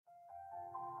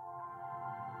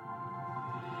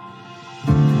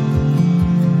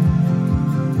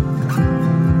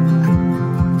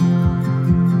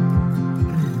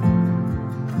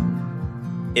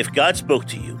If God spoke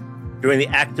to you during the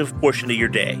active portion of your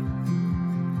day,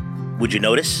 would you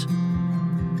notice?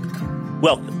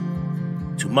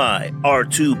 Welcome to my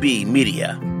R2B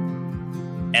Media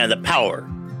and the Power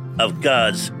of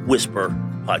God's Whisper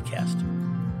podcast.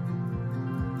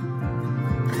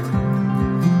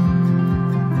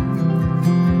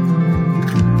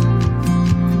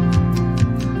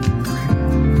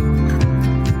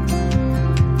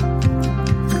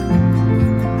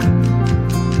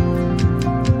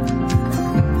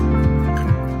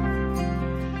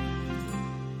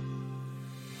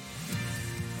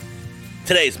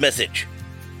 Today's message: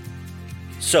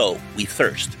 So we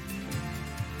thirst.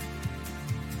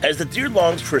 As the deer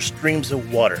longs for streams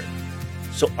of water,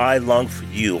 so I long for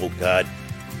you, O God.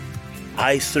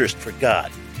 I thirst for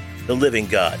God, the living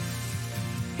God.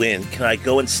 When can I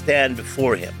go and stand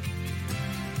before him?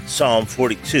 Psalm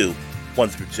 42,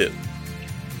 1-2.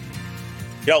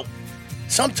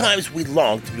 Sometimes we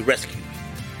long to be rescued,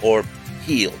 or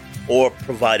healed, or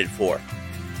provided for.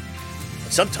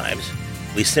 And sometimes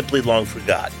we simply long for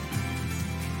God.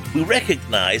 We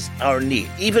recognize our need,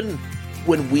 even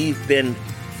when we've been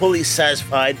fully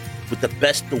satisfied with the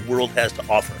best the world has to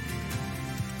offer.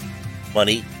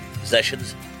 Money,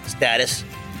 possessions, status,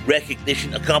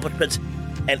 recognition, accomplishments,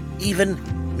 and even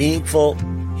meaningful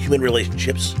human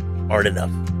relationships aren't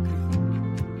enough.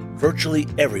 Virtually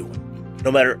everyone,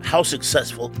 no matter how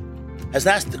successful, has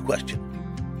asked the question,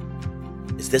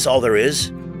 is this all there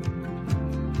is?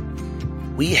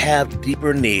 We have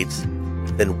deeper needs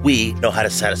than we know how to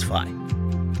satisfy,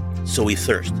 so we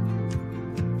thirst.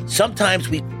 Sometimes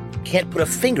we can't put a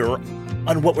finger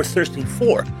on what we're thirsting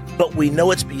for, but we know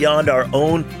it's beyond our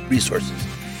own resources.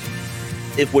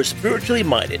 If we're spiritually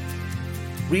minded,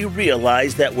 we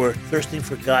realize that we're thirsting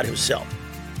for God himself,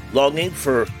 longing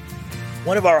for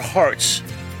one of our hearts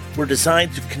we're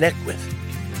designed to connect with.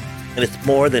 And it's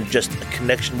more than just a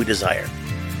connection we desire.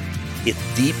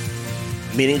 It's deep,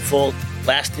 meaningful,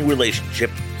 lasting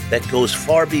relationship that goes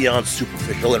far beyond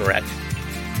superficial interaction.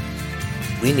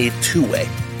 We need two-way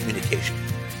communication,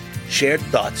 shared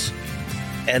thoughts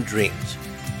and dreams,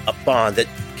 a bond that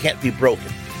can't be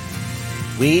broken.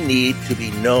 We need to be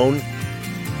known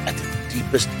at the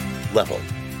deepest level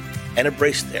and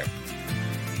embraced there.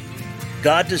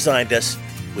 God designed us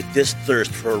with this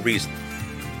thirst for a reason.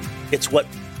 It's what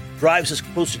drives us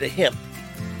closer to him.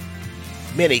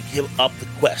 Many give up the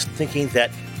quest, thinking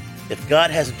that if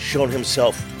God hasn't shown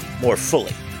himself more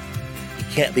fully, he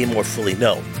can't be more fully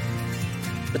known.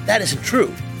 But that isn't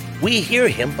true. We hear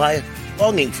him by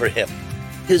longing for him.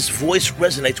 His voice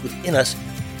resonates within us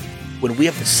when we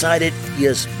have decided he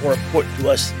is more important to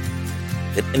us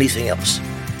than anything else.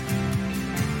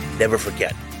 Never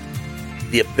forget,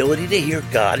 the ability to hear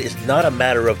God is not a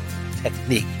matter of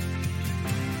technique.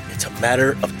 It's a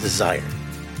matter of desire.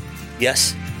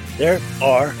 Yes, there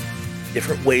are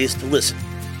different ways to listen,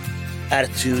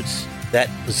 attitudes that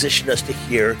position us to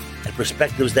hear, and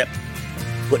perspectives that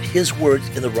put his words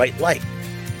in the right light.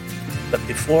 But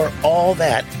before all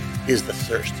that is the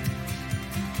thirst.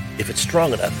 If it's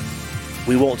strong enough,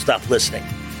 we won't stop listening,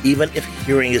 even if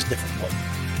hearing is difficult.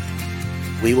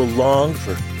 We will long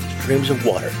for streams of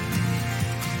water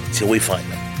until we find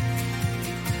them.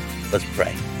 Let's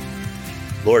pray.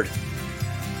 Lord,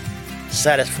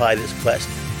 satisfy this quest,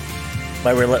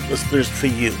 my relentless thirst for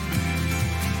you.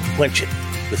 Quench it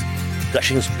with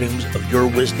gushing streams of your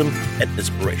wisdom and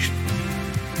inspiration.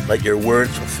 Let your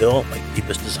words fulfill my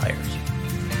deepest desires.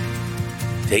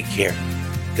 Take care.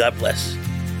 God bless.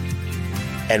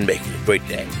 And make it a great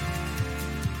day.